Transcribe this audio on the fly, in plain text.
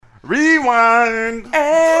Rewind.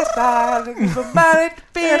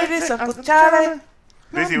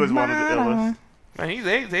 Dizzy was one of the illest.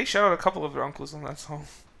 Man, they shout out a couple of their uncles on that song.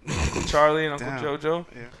 Uncle Charlie and Uncle JoJo.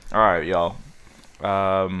 Yeah. All right, y'all.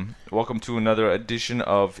 Welcome to another edition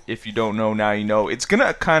of If You Don't Know, Now You Know. It's going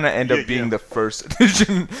to kind of end up being the first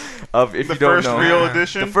edition of If You Don't Know. The first real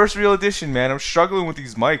edition? The first real edition, man. I'm struggling with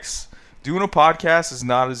these mics. Doing a podcast is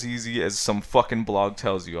not as easy as some fucking blog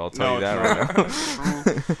tells you. I'll tell you that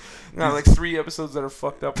right now. Got like 3 episodes that are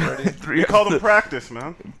fucked up already. We call them practice,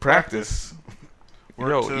 man. Practice.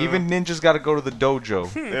 Yo, even ninjas got to go to the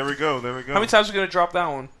dojo. There we go. How many times are we going to drop that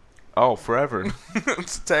one? Oh, forever.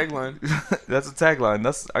 That's a tagline. That's a tagline.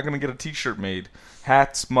 I'm going to get a t-shirt made.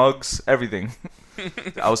 Hats, mugs, everything.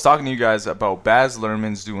 I was talking to you guys about Baz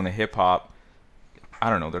Luhrmann's doing a hip-hop. I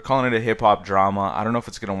don't know. They're calling it a hip-hop drama. I don't know if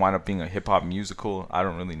it's going to wind up being a hip-hop musical. I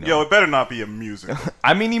don't really know. Yo, it better not be a musical.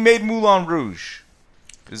 I mean, he made Moulin Rouge.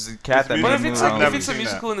 This is the cat that made But if Moulin it's Rouge. like if it's a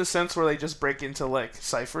musical in the sense where they just break into like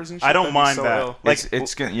ciphers and shit, I don't mind that. Ill. Like,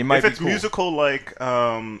 it's gonna, you might if be it's cool. musical like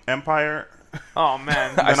Empire. Oh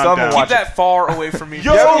man, I still haven't keep watched that far away from me.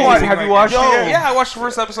 Yo, have you watched it yet? Yeah, I watched the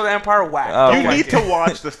first episode of Empire. Whack. You need to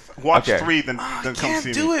watch Okay. 3, then come see me.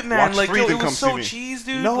 Can't do it, man. Watch Like 3, yo, then it come was see so me. cheese,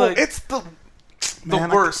 dude. No, like, it's the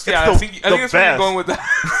worst. It's Yeah, I think that's where you're best. going with that.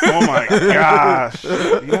 Oh my gosh. You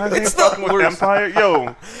guys ain't It's fucking the with worst. Empire?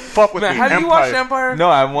 Yo, fuck with Man, me. have you watched Empire? No,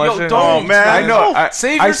 I watched it. don't, Oh, man. I know.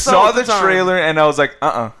 Save I yourself saw the the time. trailer and I was like,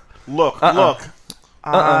 Look.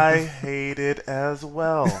 I hate it as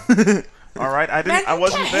well. All right, I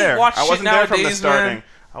wasn't can't there. watch I wasn't shit there from the nowadays, starting. man.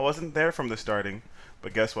 I wasn't there from the starting.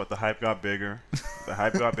 But guess what? The hype got bigger.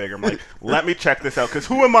 I'm like, let me check this out. Because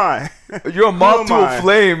who am I? You're a moth to a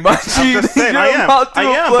flame. I'm just saying, I am. I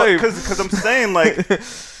am. Because I'm saying, like,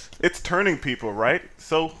 it's turning people, right?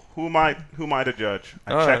 So who am I to judge?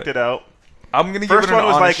 I checked it out. I'm going to give First it an one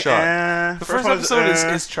was honest like, shot. The first episode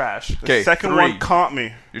is trash. The second 3. one caught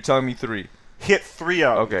me. You're telling me 3. Hit 3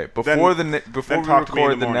 out. Okay, before we talk to me in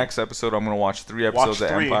record the the morning. next episode, I'm going to watch 3 episodes Watch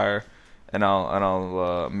of 3. Empire, and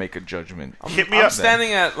I'll make a judgment. Hit me I'm up.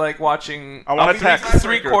 standing at like watching. I want to text.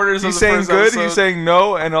 3/4 of the He's saying first good, episode. he's saying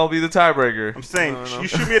no, and I'll be the tiebreaker. I'm saying, No. you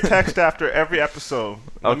shoot me a text after every episode.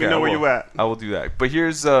 Let me know where you at. I will do that. But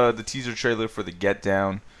here's the teaser trailer for the Get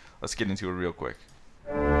Down. Let's get into it real quick.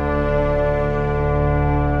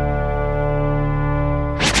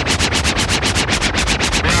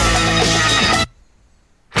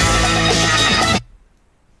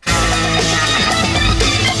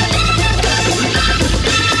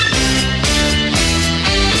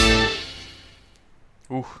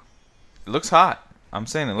 Ooh, it looks hot. I'm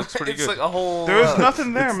saying it looks pretty It's good. like a whole. There's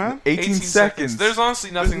nothing there, man. 18 seconds. There's honestly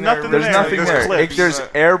nothing nothing there. There's there. nothing There's there. clips. There's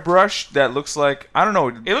airbrush that looks like, I don't know.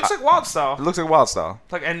 It looks like Wild Style. It looks like Wild Style.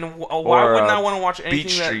 Like, and why Or, wouldn't I want to watch anything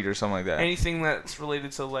Beach Street or something like that. anything that's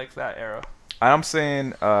related to like that era? I'm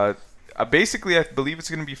saying, basically, I believe it's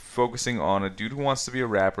going to be focusing on a dude who wants to be a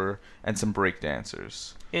rapper and some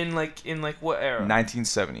breakdancers. In like what era?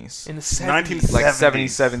 1970s. In the 70s. Like 70s.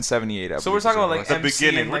 77, 78. I So we're believe talking is about what like it was. The MC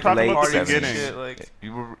beginning. and We're like talking about parties the and beginning. shit, like,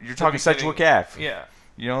 You're talking Sexual Calf. yeah.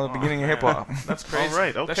 You know, the beginning of hip hop. That's crazy. All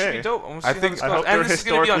right, That should be okay. dope. I want to I see think- how I this hope goes. And they're this is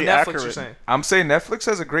going to be on historically Netflix, you're accurate. saying? I'm saying Netflix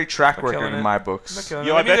has a great track They're record killing in it. my They're books. killing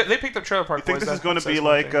Yo, it. I bet- they picked up Trailer Park You think Boys. this is That going to says be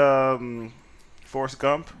one like thing. Forrest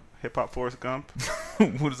Gump? Hip-hop Forrest Gump?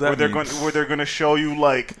 What does that mean? Where they're going to show you,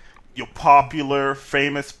 like, your popular,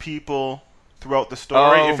 famous people throughout the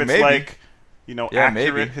story. Oh, if it's, maybe. like, you know, Yeah,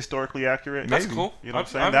 accurate, maybe. historically accurate. That's maybe. cool. You know what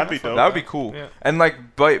I'm saying? I'd That'd be fuck dope. That would with be cool. Yeah. And like,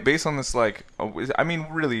 based on this, like, I mean,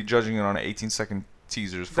 really judging it on an 18-second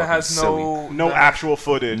teaser is That fucking has silly. No actual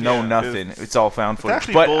footage. No, Yeah. nothing. It's all found footage.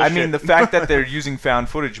 actually But I mean, bullshit. the fact that they're using found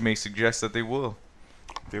footage may suggest that they will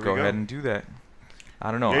There we go ahead and do that. I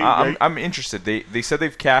don't know. Yeah, I'm interested. They said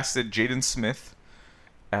they've casted Jaden Smith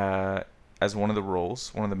as one of the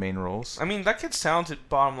roles, one of the main roles. I mean, that kid's talented,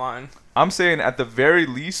 bottom line. I'm saying at the very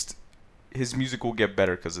least, his music will get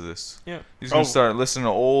better because of this. Yeah. He's gonna Oh. start listening to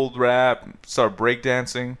old rap, start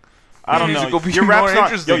breakdancing. I don't His know. music will be Your more rap's not,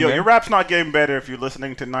 interesting, man. your rap's not getting better if you're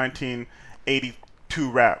listening to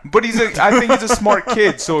 1982 rap. But I think he's a smart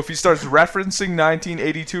kid. So if he starts referencing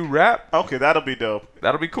 1982 rap, Okay, that'll be dope.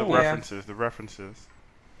 that'll be cool. The references.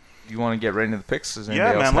 Do you want to get right into the picks? Does Yeah,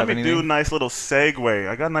 anybody else man. Let have me anything? do a nice little segue.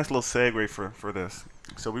 I got a nice little segue for this.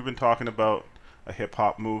 So we've been talking about a hip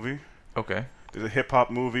hop movie. Okay. There's a hip hop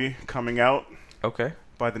movie coming out Okay.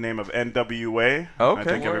 by the name of NWA. Okay. I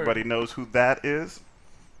think Word. everybody knows who that is.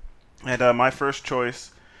 And my first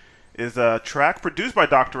choice is a track produced by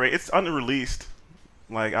Dr. Dre. It's unreleased.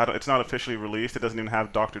 Like it's not officially released. It doesn't even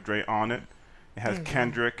have Dr. Dre on it. It has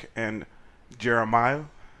Kendrick and Jeremiah.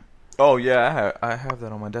 Oh yeah, I have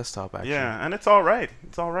that on my desktop actually. Yeah, and it's all right.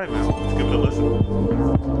 It's all right, man. Let's give it a listen.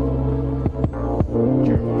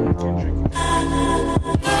 Jeremiah Kendrick. I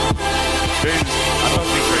don't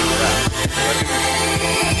think Dre's that.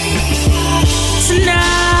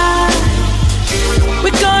 Tonight,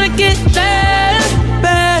 we're gonna get better,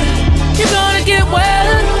 better. You're gonna get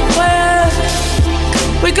well, well.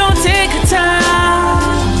 We're gonna take our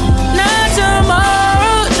time, not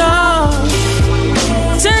tomorrow, no.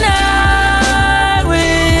 Tonight, we're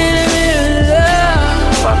in love.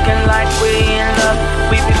 Fucking like we in love.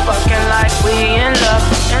 We be fucking like we in love,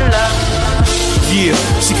 in love. Yeah,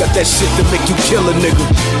 she got that shit to make you kill a nigga.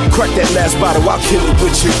 Crack that last bottle, I'll kill it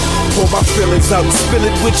with you. Pour my feelings out and spill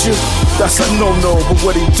it with you. That's a no-no, but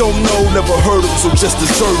what he don't know, never heard him, so just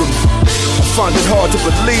desert him. I find it hard to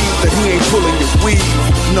believe that he ain't pulling your weed.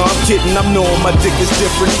 No, I'm kidding, I'm knowing my dick is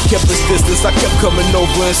different. He kept his distance, I kept coming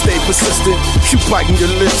over and stayed persistent. You biting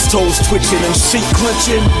your lips, toes twitching and sheet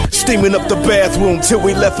clenching. Steaming up the bathroom till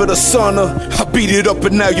we left for the sauna. I beat it up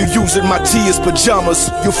and now you're using my tea as pajamas.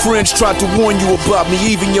 Your friends tried to warn you about me,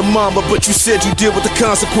 even your mama, but you said you deal with the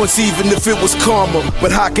consequence even if it was karma.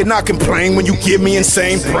 But how can I complain when you give me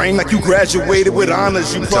insane brain like you graduated with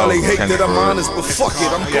honors? You probably hate that I'm honest, but fuck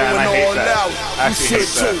it, I'm Yeah, and I going hate all that. out. I actually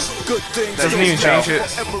hate that. Good things Doesn't don't even count. change it.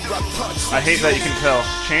 I hate that you can tell.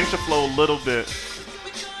 Change the flow a little bit.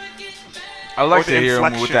 I like Or to the hear him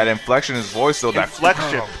with inflection. that inflection in his voice though. That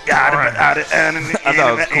Inflection. Got it. And I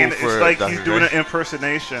thought it was cool for it's like Dr. he's doing Dre. an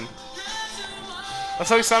impersonation. That's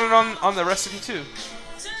how he sounded on the Recipe too.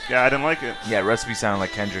 Yeah, I didn't like it. Yeah, recipe sounded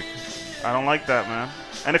like Kendrick. I don't like that, man.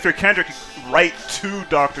 And if you're Kendrick, write to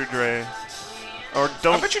Dr. Dre. Or I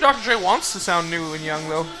don't. bet you Dr. Dre wants to sound new and young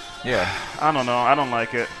though. Yeah. I don't know. I don't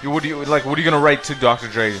like it. What are you gonna write to Dr.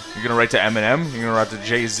 Dre? You're gonna write to Eminem? You're gonna write to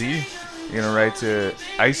Jay-Z? You're gonna write to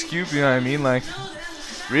Ice Cube? You know what I mean? Like,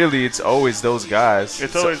 really, it's always those guys.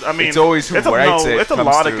 It's always. I mean, it's always who it's a, writes no, it. It's a comes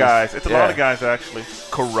lot of through. guys. It's a lot Yeah. of guys actually.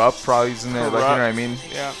 Corrupt probably isn't it? Like, you know what I mean?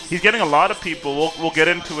 Yeah. He's getting a lot of people. We'll get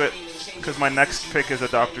into it because my next pick is a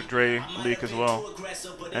Dr. Dre leak as well,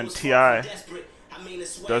 and T.I.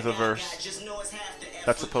 does a verse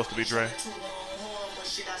that's supposed to be Dre.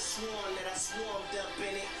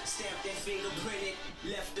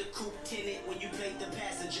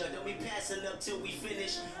 Till we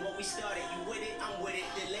finish what we started, you with it, I'm with it.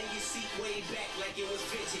 Then lay your seat way back like it was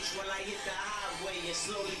vintage. While I hit the highway and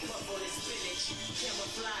slowly puff on this spinach.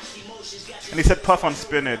 Camouflage emotions got And he said puff on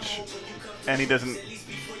spinach, and he doesn't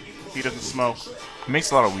smoke. He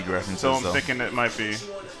makes a lot of weed references So I'm though. thinking it might be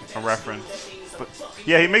a reference. But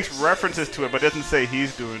yeah, he makes references to it, but doesn't say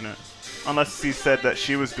he's doing it, unless he said that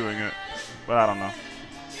she was doing it. But I don't know.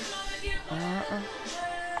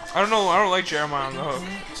 I don't know. I don't like Jeremiah on the hook.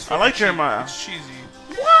 I like Jeremiah. It's cheesy.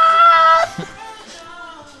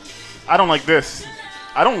 I don't like this.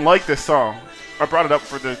 I don't like this song. I brought it up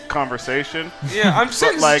for the conversation. Yeah, I'm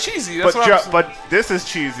saying But this like, is cheesy. That's but, what I'm but this is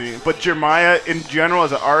cheesy. But Jeremiah, in general,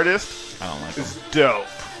 as an artist, I don't like him. is dope.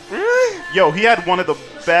 Yo, he had one of the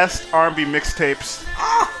best R&B mixtapes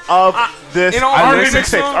of this. in all I R&B listened-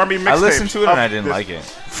 mixtapes. R&B mixtapes. I listened to it and of I didn't this- like it.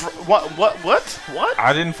 What?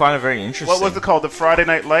 I didn't find it very interesting. What was it called? The Friday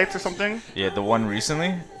Night Lights or something? Yeah, the one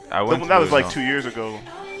recently. I The went. one that was through it, like though. 2 years ago.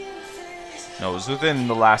 No, it was within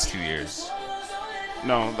the last 2 years.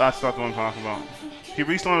 No, that's not the one I'm talking about. He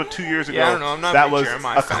released one 2 years ago. Yeah, I don't know. I'm not a that big was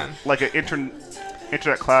Jeremiah fan. like an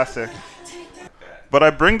internet classic. But I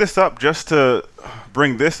bring this up just to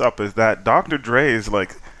bring this up is that Dr. Dre is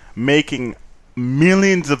like making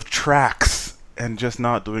millions of tracks and just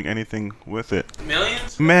not doing anything with it.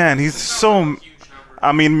 Millions? Man, he's so.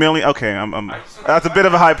 I mean, million. Okay, that's a bit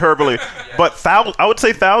of a hyperbole, but I would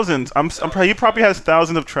say thousands. He probably has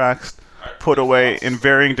thousands of tracks put away in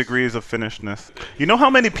varying degrees of finishedness. You know how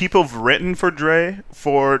many people have written for Dre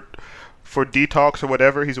for Detox or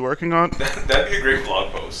whatever he's working on? That'd be a great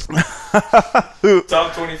blog post.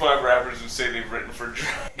 Top 25 rappers who say they've written for Drake.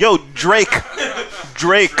 Yo, Drake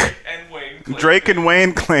and Wayne. Drake and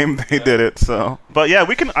Wayne claim they did it. So, but yeah,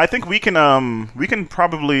 I think we can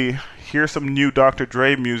probably hear some new Dr.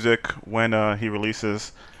 Dre music when he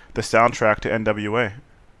releases the soundtrack to NWA.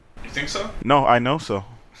 You think so? No, I know so.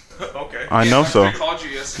 Okay. I know so. I called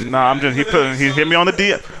you yesterday. Nah, I'm just he hit me on the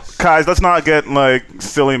DM. Guys, let's not get like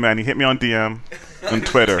silly, man. He hit me on DM on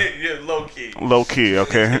Twitter. Yeah, low key. Low key,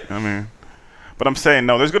 okay. I mean, but I'm saying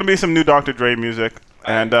no. There's gonna be some new Dr. Dre music,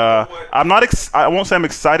 and I'm not. I won't say I'm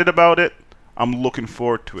excited about it. I'm looking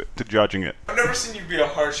forward to it, to judging it. I've never seen you be a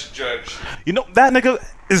harsh judge. You know, that nigga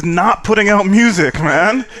is not putting out music,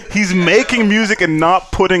 man. He's making music and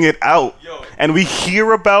not putting it out. Yo. And we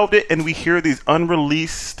hear about it, and we hear these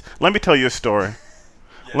unreleased. Let me tell you a story.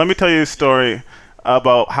 Let me tell you a story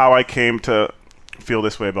about how I came to feel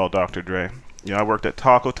this way about Dr. Dre. I worked at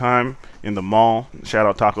Taco Time in the mall. Shout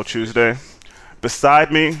out Taco Tuesday. Beside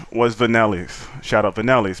me was Vanelli's. Shout out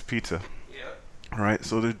Vanelli's Pizza. All right,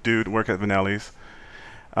 so the dude worked at Vanelli's.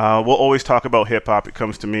 We'll always talk about hip-hop. It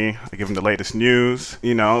comes to me. I give him the latest news.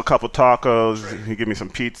 A couple tacos. Right. He give me some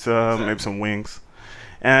pizza, maybe some wings.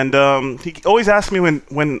 And he always asked me when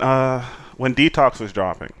Detox was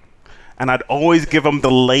dropping. And I'd always give him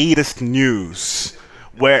the latest news,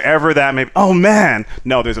 wherever that may be. Oh, man.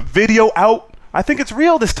 No, there's a video out. I think it's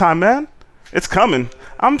real this time, man. It's coming.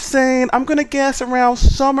 I'm saying, I'm going to guess around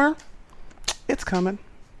summer. It's coming.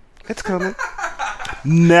 It's coming.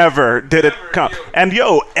 Never did it come. And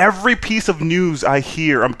every piece of news I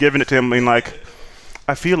hear, I'm giving it to him. I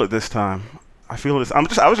feel it this time. I feel this. I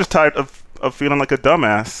was just tired of feeling like a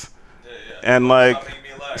dumbass. And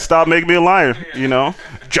stop making me a liar,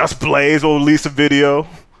 Just Blaze will release a video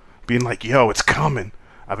being like, yo, it's coming.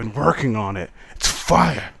 I've been working on it. It's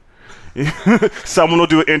fire. Someone will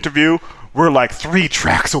do an interview. We're like 3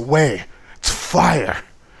 tracks away. It's fire.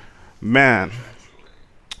 Man,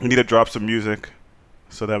 we need to drop some music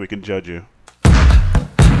so that we can judge you.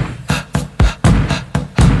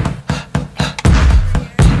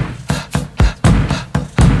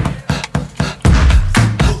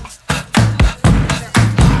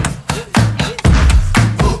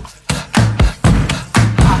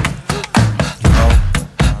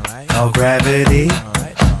 No gravity,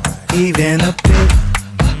 even a bit.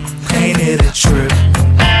 Ain't it a trip?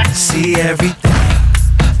 See everything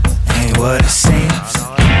ain't what it seems.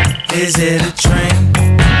 Is it a dream?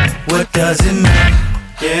 What does it mean?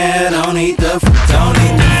 Yeah, don't eat the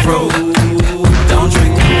fruit, don't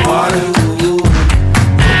drink the water.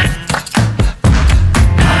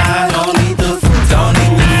 I don't eat the fruit,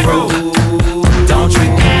 don't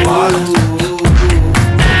drink the water.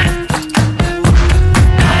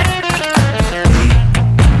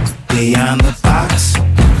 Beyond the box,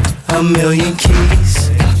 a million keys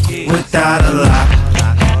without a lock.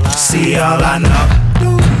 See, all I know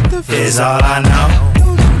is all I know.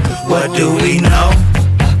 What do we know?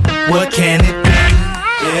 What can it be?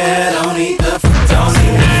 Yeah, don't eat the fruit,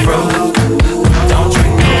 don't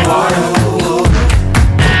drink the water.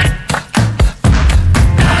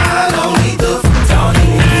 I don't eat the fruit,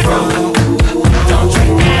 don't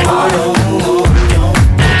drink the water.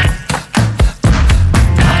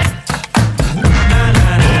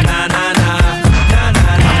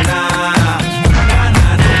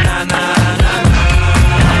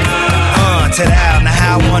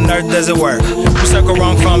 On earth does it work? You circle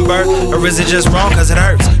wrong from birth, or is it just wrong cause it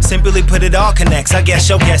hurts? Simply put, it all connects. I guess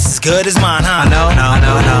your guess is good as mine, huh?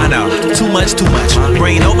 I know. Too much.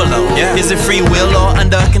 Brain overload. Yeah. Is it free will or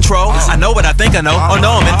under control? I know what I think I know. Oh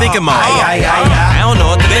no, I'm in thinking mode. I don't know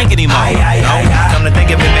what to think anymore. Come to think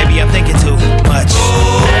of it, maybe I'm thinking too much.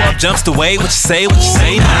 Up jumps the way, what you say now.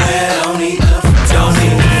 Yeah, don't eat the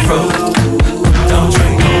fruit, don't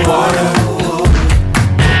drink the water.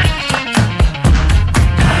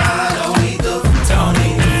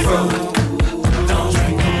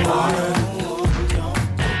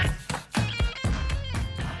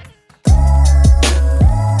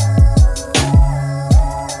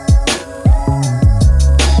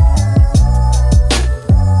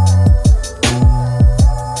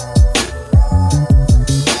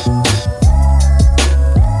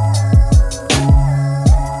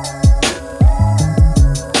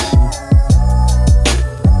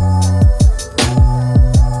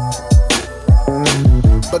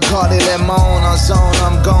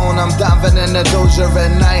 In the doja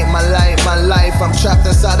at night, my life, I'm trapped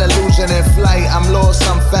inside illusion and flight. I'm lost,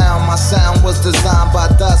 I'm found. My sound was designed by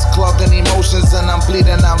dust, clogging emotions, and I'm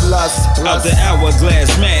bleeding, I'm lust. Out the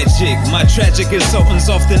hourglass magic, my tragic insultants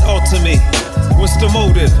often alter me. What's the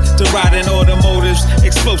motive? To ride in automotives,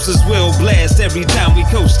 explosives will blast every time we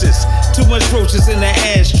coast this. Too much roaches in the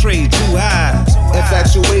ashtray, too high.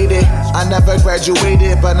 Infatuated, I never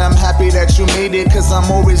graduated, but I'm happy that you made it, cause I'm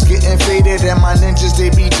always getting faded, and my ninjas, they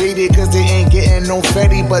be jaded, cause they ain't getting no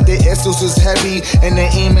fetty, but the issues is heavy, and the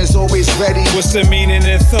aim is always ready. What's the meaning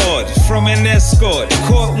and thought from an escort?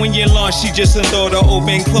 Caught when you launched, she just thought to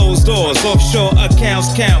open closed doors. Offshore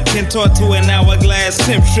accounts count, can talk to an hourglass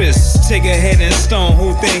temptress. Take a head and stone,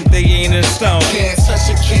 who think they ain't a stone? Can't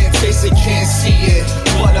touch it, can't taste it, can't see it.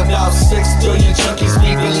 What about 6 billion junkies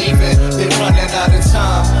we believe it? They running out of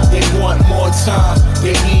time, they want more time,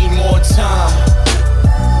 they need more time.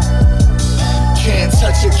 Can't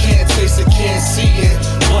touch it, can't taste it, can't see it.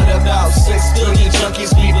 What about 6 billion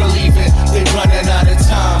junkies we believe it? They running out of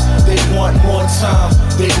time, they want more time,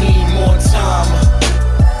 they need more time.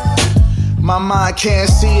 My mind mind can't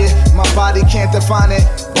see it, my body can't define it.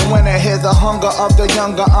 But when I hear the hunger of the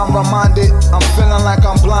younger, I'm reminded. I'm feeling like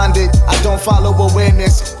I'm blinded. I don't follow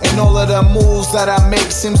awareness, and all of the moves that I make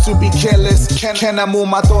seems to be careless. Can I move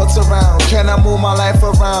my thoughts around? Can I move my life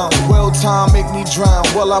around? Will time make me drown?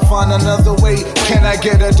 Will I find another way? Can I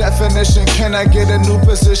get a definition? Can I get a new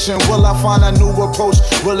position? Will I find a new approach?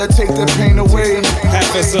 Will it take the pain away?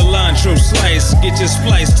 Half a cilantro slice, get your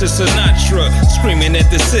splice to Sinatra, screaming that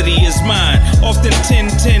the city is mine. Often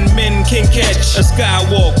 10 men can catch a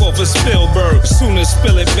skywalk off of Spielberg. Sooner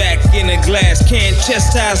spill it back in a glass. Can't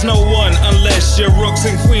chastise no one unless you're rooks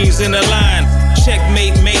and queens in a line.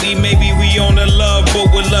 Checkmate, matey, maybe we on a love boat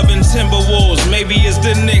with loving Timberwolves. Maybe it's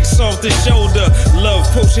the Knicks off the shoulder. Love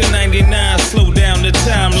potion 99, slow down the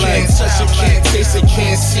timeline. Can't touch it, can't taste it,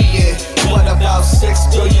 can't see it. What about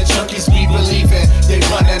 6 billion junkies be believing? They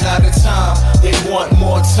running out of time, they want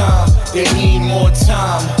more time, they need more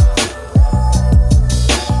time.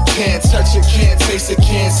 Can't touch it, can't taste it,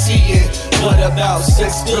 can't see it. What about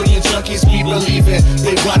 6 billion junkies be believing?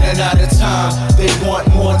 They running out of time, they want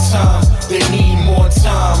more time, they need more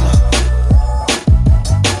time.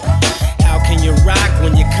 How can you rock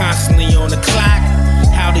when you're constantly on the clock?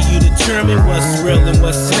 How do you determine what's real and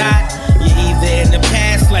what's not? You're either in the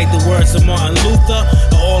past, like the words of Martin Luther,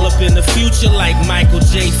 or all up in the future, like Michael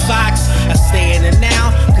J. Fox. I stay in the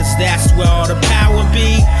now, cause that's where all the power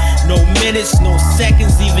be. No minutes, no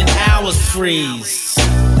seconds, even hours freeze.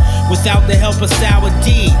 Without the help of Sour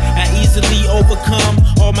D, I easily overcome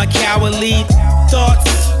all my cowardly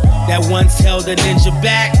thoughts that once held a ninja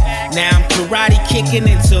back. Now I'm karate kicking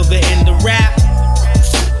until the end of rap,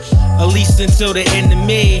 at least until the end of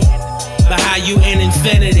me. But how you in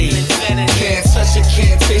infinity? Can't touch it,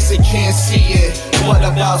 can't taste it, can't see it. What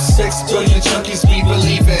about 6 billion junkies be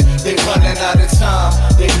believing? They running out of time,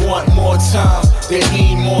 they want more time, they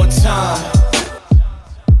need more time.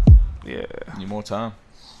 Yeah. Need more time.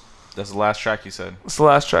 That's the last track you said. It's the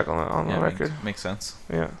last track on the record. Makes sense.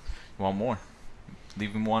 Yeah. You want more?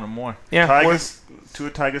 Leave him wanting more. Yeah. Two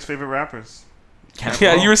of Tiger's favorite rappers.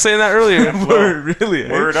 Yeah, you were saying that earlier. Really?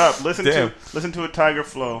 Word up. Listen to a Tiger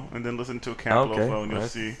flow, and then listen to a Camp Lo flow, and you'll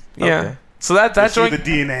see. Yeah. Okay. So that joint, the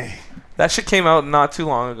DNA. That shit came out not too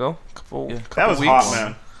long ago. Couple that was weeks. hot,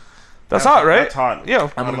 man. That's hot, right? That's hot. Yeah.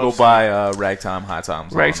 I'm gonna go buy Ragtime High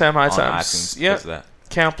Times. Ragtime High Times. iTunes Yeah. because of that.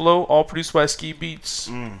 Camp Lo, all produced by Ski Beats.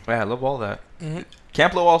 Yeah, I love all that. Mm-hmm.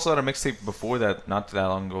 Camp Lo also had a mixtape before that, not that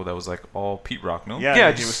long ago, that was like all Pete Rock, no?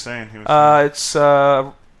 Yeah, he was saying. It's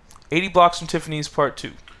 80 Blocks from Tiffany's Part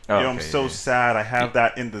 2. Yo, I'm so sad. I have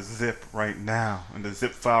that in the zip right now, in the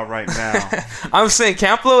zip file right now. I'm saying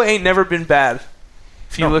Camp Lo ain't never been bad.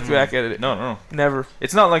 If you look back at it, no, never.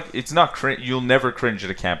 It's not like you'll never cringe at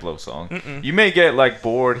a Camp Lo song. You may get like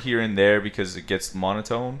bored here and there because it gets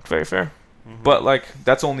monotone. Very fair. But like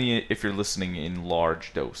that's only if you're listening in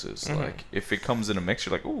large doses. Like if it comes in a mix,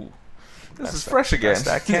 you're like, ooh, this is fresh again. That's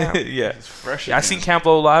that Camp. Yeah, it's fresh. I seen Camp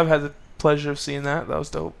Lo live. Had the pleasure of seeing that. That was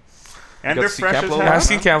dope. And they're fresh as hell. I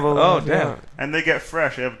seen Camp Lo live. Oh damn! Yeah. And they get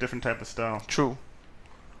fresh. They have a different type of style. True.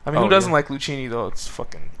 I mean, who doesn't like Lucchini though? It's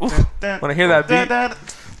fucking. When I hear that beat.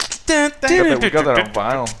 We got that on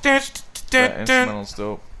vinyl. That instrumental's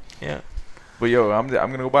dope. Yeah. But yo, I'm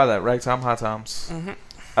gonna go buy that Ragtime Hot Times.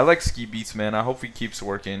 I like Ski Beats, man. I hope he keeps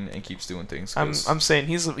working and keeps doing things. I'm saying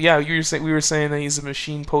we were saying that he's a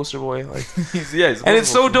machine poster boy, like he's and it's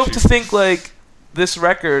so dope to think like this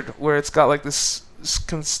record where it's got like this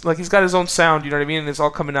like he's got his own sound, you know what I mean, and it's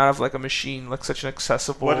all coming out of like a machine, like such an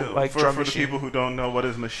accessible like drum for machine. the people who don't know, what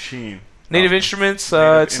is machine? Native Instruments.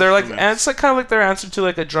 It's their like, and it's like kind of like their answer to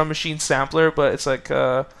like a drum machine sampler, but it's like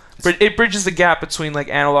it bridges the gap between like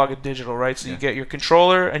analog and digital, right? So you get your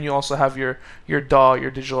controller, and you also have your DAW,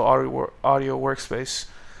 your digital audio workspace,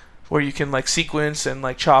 where you can like sequence and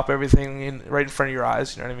like chop everything right in front of your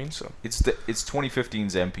eyes. You know what I mean? So it's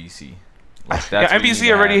 2015's MPC. Like that's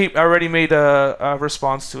MPC already made a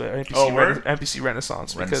response to it. MPC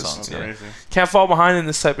Renaissance because can't fall behind in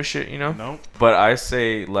this type of shit, you know. Nope. But I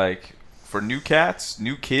say like for new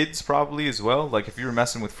kids probably as well. Like if you're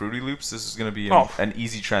messing with Fruity Loops, this is gonna be an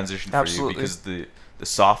easy transition for you because the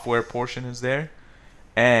software portion is there,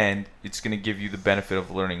 and it's gonna give you the benefit of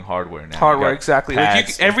learning hardware now. Hardware, exactly.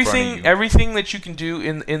 Like everything that you can do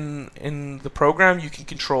in the program, you can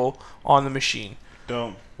control on the machine.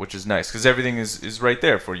 Dope. Which is nice because everything is right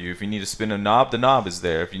there for you. If you need to spin a knob, the knob is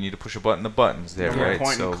there. If you need to push a button, the button's there, right?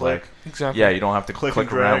 Point and click. Exactly. Yeah, you don't have to click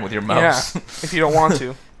around with your mouse. Yeah, if you don't want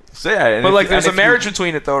to. So yeah, but like there's a marriage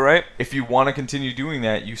between it though, right? If you want to continue doing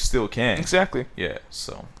that, you still can. Exactly. Yeah.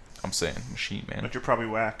 So I'm saying machine, man. But you're probably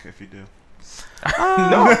whack if you do.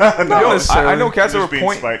 No, I know cats that Just were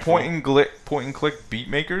being spiteful. point and click beat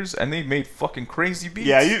makers, and they made fucking crazy beats.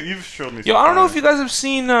 Yeah, you've showed me. Yo, I don't know if you guys have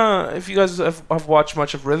seen, if you guys have watched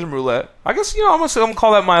much of Rhythm Roulette. I guess I'm gonna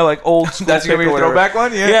call that my like old school. That's gonna be pick or your whatever. throwback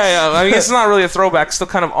one. Yeah, Yeah. I mean, it's not really a throwback; it's still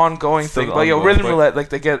kind of ongoing Still thing. But yo, ongoing, Rhythm but- Roulette, like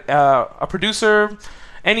they get a producer,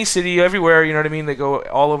 any city, everywhere. You know what I mean? They go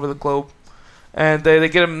all over the globe, and they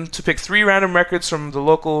get them to pick 3 random records from the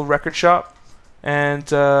local record shop. And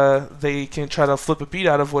they can try to flip a beat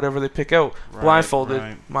out of whatever they pick out,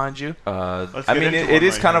 blindfolded, mind you. Let's I get mean, into it one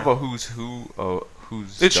is right kind here. of a who's who.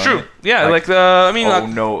 Who's It's done true. it. Yeah, like I mean, Oh like,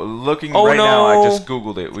 no! Looking Oh, right now, I no. just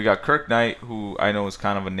googled it. We got Kirk Knight, who I know is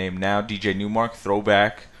kind of a name now. DJ Newmark,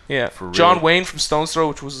 throwback. yeah, for real. John Wayne from Stone's Throw,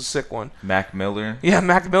 which was a sick one. Mac Miller. Yeah,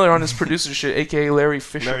 Mac Miller on his producer shit, aka Larry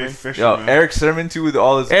Fisherman. Larry Fisherman. Yo, Eric Sermon too with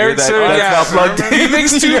all his Eric gear Sermon, that's not plugged in. He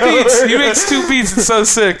makes 2 beats. He makes 2 beats. It's so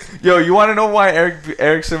sick. Yo, you want to know why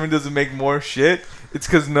Eric Sermon doesn't make more shit? It's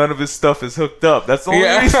because none of his stuff is hooked up. That's the only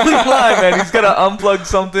Yeah. reason why, man. He's got to unplug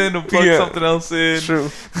something and plug Yeah. something else in. True.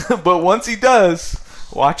 But once he does,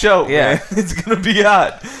 watch out, Yeah. man. It's going to be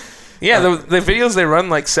hot. Yeah, the videos they run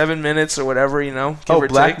like 7 minutes or whatever, you know. Give Oh, or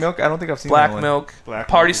Black take. Milk? I don't think I've seen Black that one. Milk. Black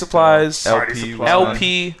Party Milk. Supplies. LP. was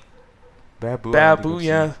LP. Babu. Babu,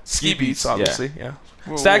 yeah. Ski Beats, yeah. obviously, yeah.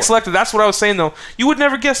 Static Selected, that's what I was saying though. You would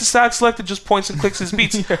never guess a Static Selected just points and clicks his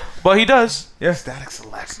beats. But he does. Yeah. Static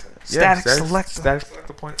Selected. Static Selected. Static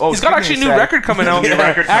Selected point. Oh, He's got actually a new record coming out. New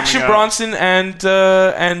record coming Action out. Bronson and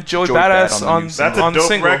Joey Joey Badass Bad on the on new That's a on dope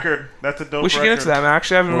single. record. That's a dope record. We should get into that, man.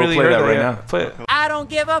 Actually, I haven't We'll really play heard that that right yet. now. Play it. I don't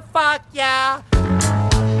give a fuck, yeah.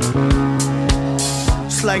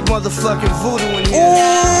 It's like motherfucking voodoo in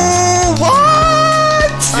here.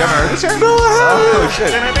 You haven't heard this yet? No, Oh,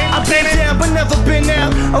 shit. I've been down but never been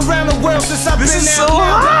out. Around the world since I've This been is out. so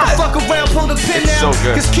Now, hot. fuck around, pull the pin It's out. so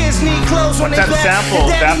good. Cause kids need clothes when they What's that back. sample?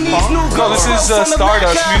 And daddy Daft needs Punk? new No, this clothes is, from the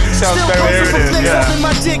Stardust. Mac. Music sounds Still better. posting There for it is, flicks yeah. up in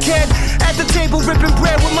my dickhead. At the table ripping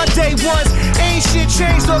bread with my day ones. Ain't shit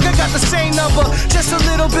changed, dog. I got the same number. Just a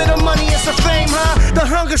little bit of money and some fame, huh? The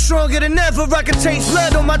hunger stronger than ever. I can taste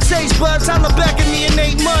blood on my taste buds. Holla back at me in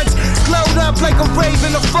 8 months. Glowed up like a rave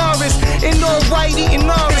in the forest. In all white eating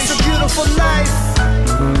orange. It's a beautiful life.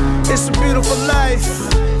 It's a beautiful life.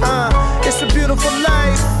 It's a beautiful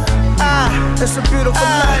life. It's a beautiful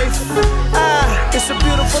life. It's a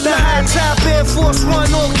beautiful life. The high top Air Force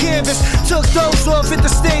One on canvas. Took those off at the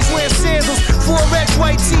stage wearing sandals. 4X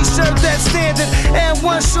white t-shirt, that's standard. And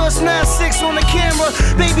 1 shorts, 9-6 on the camera.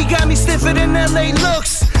 Baby got me stiffer than LA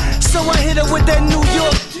looks. So I hit her with that New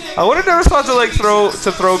York. I would have never thought to like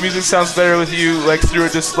throw music sounds better with you like through a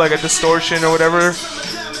distortion or whatever,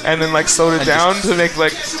 and then like slowed it down to make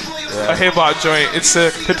like a hip hop joint. It's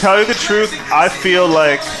sick. To tell you the truth, I feel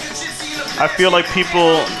like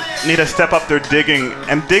people need to step up their digging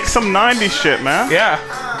and dig some 90s shit, man. Yeah.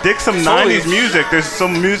 Dig some Totally. 90s music. There's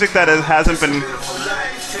some music that hasn't been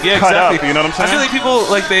Yeah, cut exactly. up, you know what I'm I feel saying? like people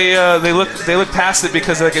like they look past it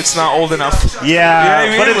because like it's not old enough. Yeah, You know what I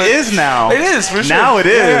mean? but it Like, is now. It is for sure. Now it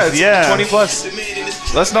is, it's yeah. 20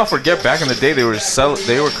 plus. Let's not forget, back in the day, they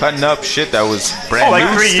were cutting up shit that was brand Like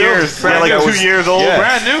new. 3 still. years. Yeah, Brand like new. 2 years old. Yeah.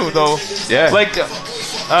 Brand new though. Yeah. Like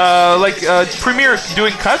Premier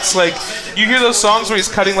doing cuts, like you hear those songs where he's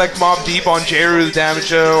cutting like Mobb Deep on Jeru the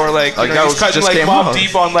Damager, or like, Like you that know, he's was cutting just like came Mobb out.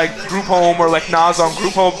 Deep on like Group Home, or like Nas on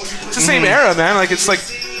Group Home. It's the same era, man. Like it's like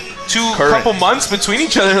Current. couple months between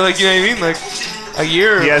each other, like you know what I mean, like a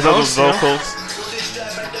year. He has at those most, you know?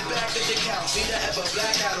 vocals.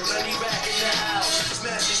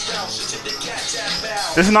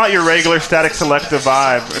 This is not your regular Static Selective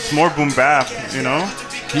vibe. It's more boom bap, you know?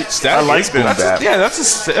 Static I like is boom this. bap. Yeah, that's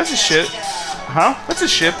a shit. Huh? That's a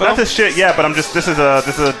shit. But That's a shit, yeah, but I'm just, this is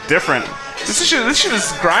a different. This shit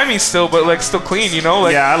is grimy still, but like still clean, you know?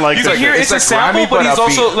 Like, Yeah, I like you this can hear shit. it's It's a like sample, grimy, but but he's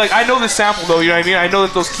also upbeat. like, I know the sample though, you know what I mean? I know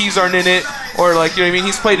that those keys aren't in it, or like, you know what I mean?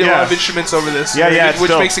 He's played a lot Yeah. of instruments over this, you Yeah, know what I yeah, mean? it's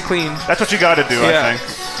Which dope. makes it clean. That's what you gotta do, Yeah. I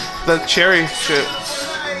think. The cherry shit,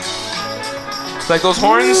 like those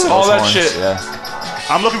horns, all that Those horns, shit. Yeah.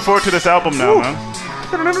 I'm looking forward to this album now, man.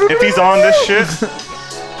 If he's on this shit,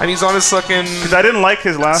 And he's on his fucking. because I didn't like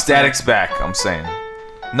his last Static's back, I'm saying.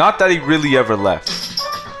 Not that he really ever left.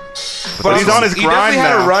 But he's on his He grind definitely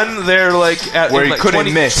had now. a run there, like at Where in, he like, couldn't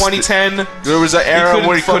 20, miss. 2010. There was an era couldn't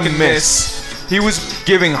where he couldn't fucking miss. He was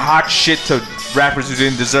giving hot shit to rappers who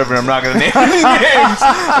didn't deserve it. I'm not gonna name any names.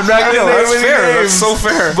 I'm not gonna No, name that's any fair. names. That's so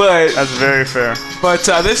fair. But That's very fair. But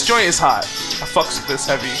this joint is hot. I fucks with this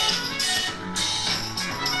heavy.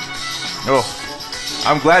 oh,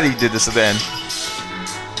 I'm glad he did this at the end.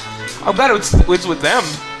 I'm glad it's with them.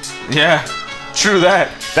 Yeah. True that.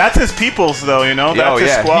 That's his peoples, though. You know, that's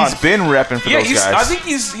his squad. He's been repping for those guys. I think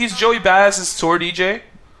he's Joey Badass's tour DJ.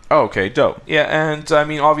 Oh, okay, dope. Yeah, and I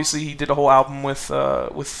mean, obviously, he did a whole album with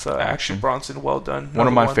Action Bronson. Well done. One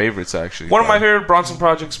of my favorites, actually. One of my favorite Bronson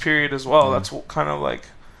projects, period, as well. That's what kind of like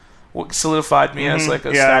what solidified me as like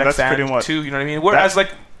a Static fan too. You know what I mean? Whereas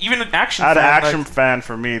like even an Action fan, Action fan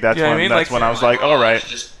for me, that's when when I was like, all right.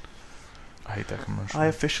 I hate that commercial. I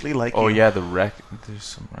officially like. Oh you. yeah, the Rex. There's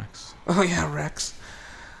some Rex. Oh yeah, Rex.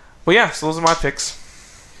 But yeah, so those are my picks.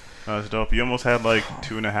 That's dope. You almost had like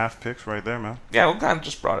 2.5 picks right there, man. Yeah, we kind of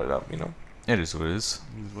just brought it up, you know. It is what it is.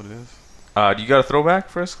 It is what it is. Do you got a throwback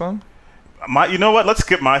for us, Clem? You know what? Let's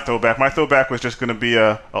skip my throwback. My throwback was just gonna be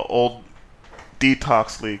a old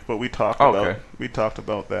Detox league, but we talked about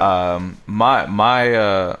that.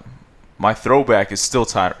 My throwback is still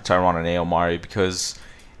Tyron and Aomari, because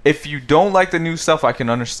if you don't like the new stuff, I can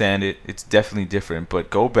understand it. It's definitely different, but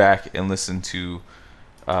go back and listen to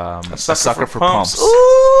A Sucker for Pumps. Ooh,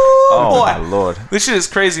 oh boy. my lord, this shit is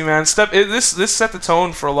crazy, man. This set the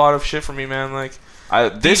tone for a lot of shit for me, man. Like,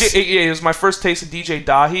 it was my first taste of DJ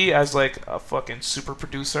Dahi as like a fucking super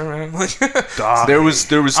producer, man. Like, there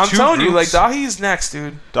was I'm two telling groups. you, like Dahi's next,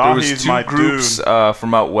 dude. There was two groups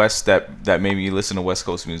from out west that made me listen to West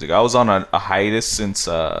Coast music. I was on a hiatus since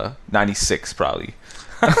 '96, probably.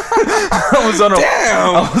 I was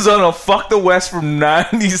on a fuck the West from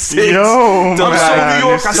 '96. Yo, I'm so New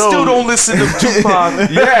York. I still don't listen to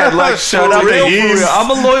Tupac. Yeah, like shout out to Yeez.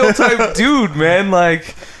 I'm a loyal type dude, man.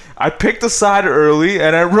 Like, I picked a side early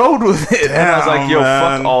and I rode with it. And I was like, yo,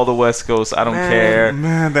 fuck all the West Coast. I don't care.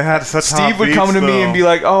 Man, they had such Steve would come to me and be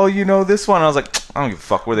like, oh, you know this one? I was like, I don't give a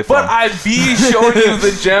fuck where they from. But I'd be showing you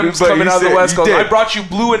the gems coming out of the West Coast. Did. I brought you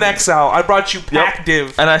Blue and Exile. I brought you Pac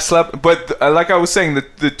Div. And I slept. But like I was saying,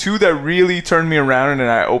 the two that really turned me around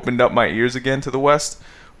and I opened up my ears again to the West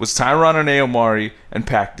was Tyron and Aomari and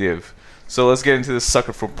Pac Div. So let's get into this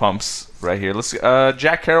Sucker for Pumps right here. Let's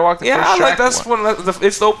Jack Kerouac. The first I like track that's one.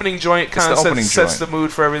 It's the opening joint. Kind of sets the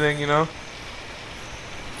mood for everything, you know.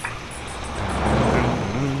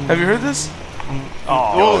 Have you heard this?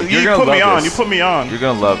 Oh, you put me on. You put me on. You're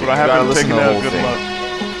gonna love it. But I haven't taken that good luck.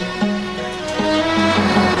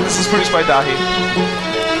 This is produced by Dahi.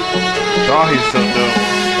 Dahi's so dope.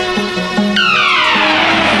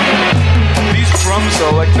 These drums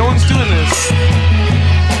though, like no one's doing this.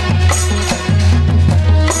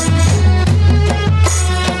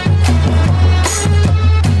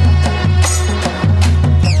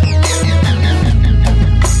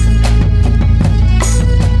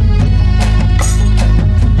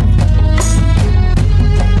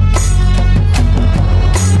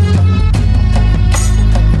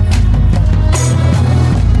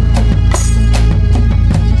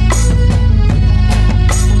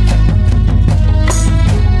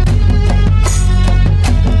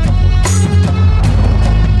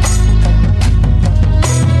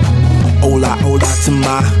 To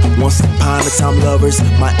my once upon a time lovers,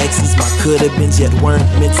 my exes, my coulda beens, yet weren't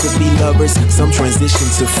meant to be lovers. Some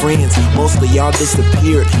transitioned to friends, most of y'all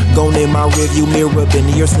disappeared. Gone in my rearview mirror, been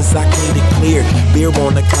years since I cleaned it clear. Beer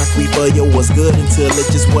on the concrete for you was good until it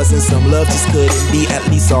just wasn't. Some love just couldn't be. At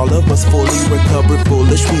least all of us fully recovered,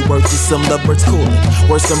 foolish. We were just some lovebirds cooling.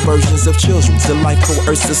 Worse some versions of children till life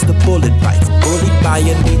coerced us to bullet bites. Bullied by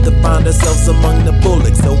a need to find ourselves among the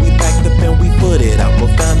bullets. So we backed up and we put it out,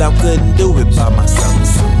 but found out couldn't do it by myself.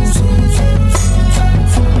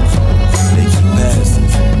 They keep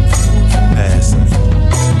passing,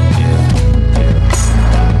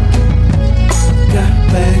 Got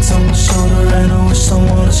bags on my shoulder and I wish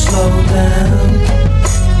someone to slow down.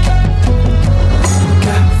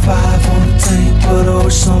 Got 5 on the tank, but I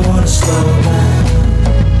wish someone to slow down.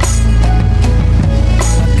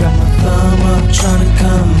 I got my thumb up, trying to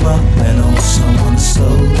come up, and I wish someone to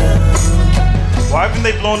slow down. Why haven't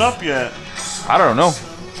they blown up yet? I don't know.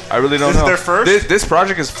 I really don't know. This is their first? This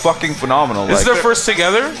project is fucking phenomenal. This is their first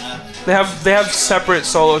together. They have separate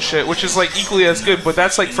solo shit, which is like equally as good, but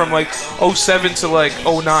that's like from like 07 to like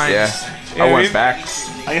 09. Yeah, You know I what went mean? back.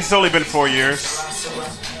 I guess it's only been 4 years.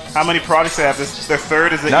 How many projects they have? Their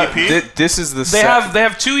third is the No, EP? this is the. They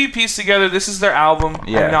have 2 EPs together. This is their album,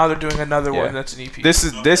 Yeah. and now they're doing another Yeah. one that's an EP. This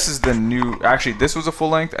is the new. Actually, this was a full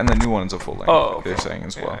length, and the new one's a full length. Oh, okay. They're saying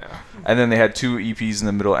as well. Yeah. And then they had 2 EPs in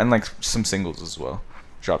the middle, and like some singles as well.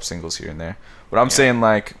 Drop singles here and there. But I'm saying,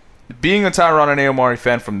 like, being a Tyron and Aomari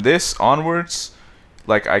fan from this onwards,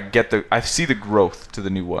 like I see the growth to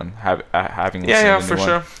the new one. Having listened to the for new one.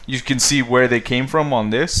 sure. You can see where they came from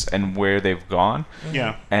on this and where they've gone.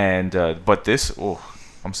 Yeah. And but this,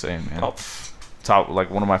 I'm saying, man, top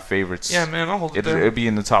like one of my favorites. Yeah, man, I'll hold it there. It'd be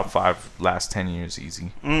in the top 5 last 10 years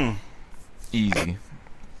easy. Easy.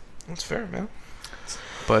 That's fair, man.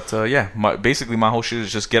 But yeah, basically my whole shit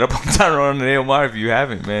is just get up on time, run on an AOMR if you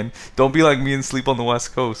haven't, man. Don't be like me and sleep on the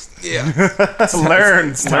West Coast. Yeah.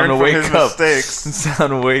 Learn to from wake his up. mistakes. It's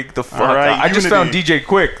time to wake the fuck right, up. I just found DJ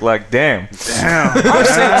Quick. Like, damn. I'm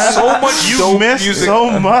saying so much You dope missed music.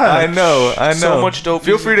 so much. I know. So much dope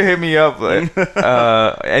Feel music. free to hit me up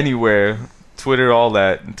anywhere, Twitter, all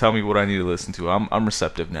that, and tell me what I need to listen to. I'm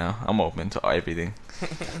receptive now. I'm open to everything.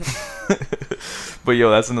 But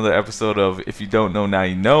yo, that's another episode of If You Don't Know Now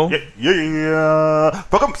You Know. Yeah.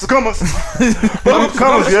 Fuck up, succumbers. Fuck up,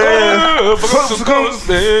 succumbers, yeah. Fuck up, succumbers,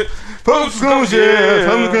 yeah. Fuck up, succumbers,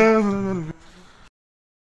 yeah.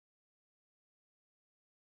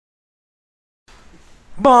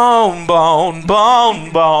 Bone, bone,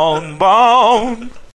 bone, bone, bone.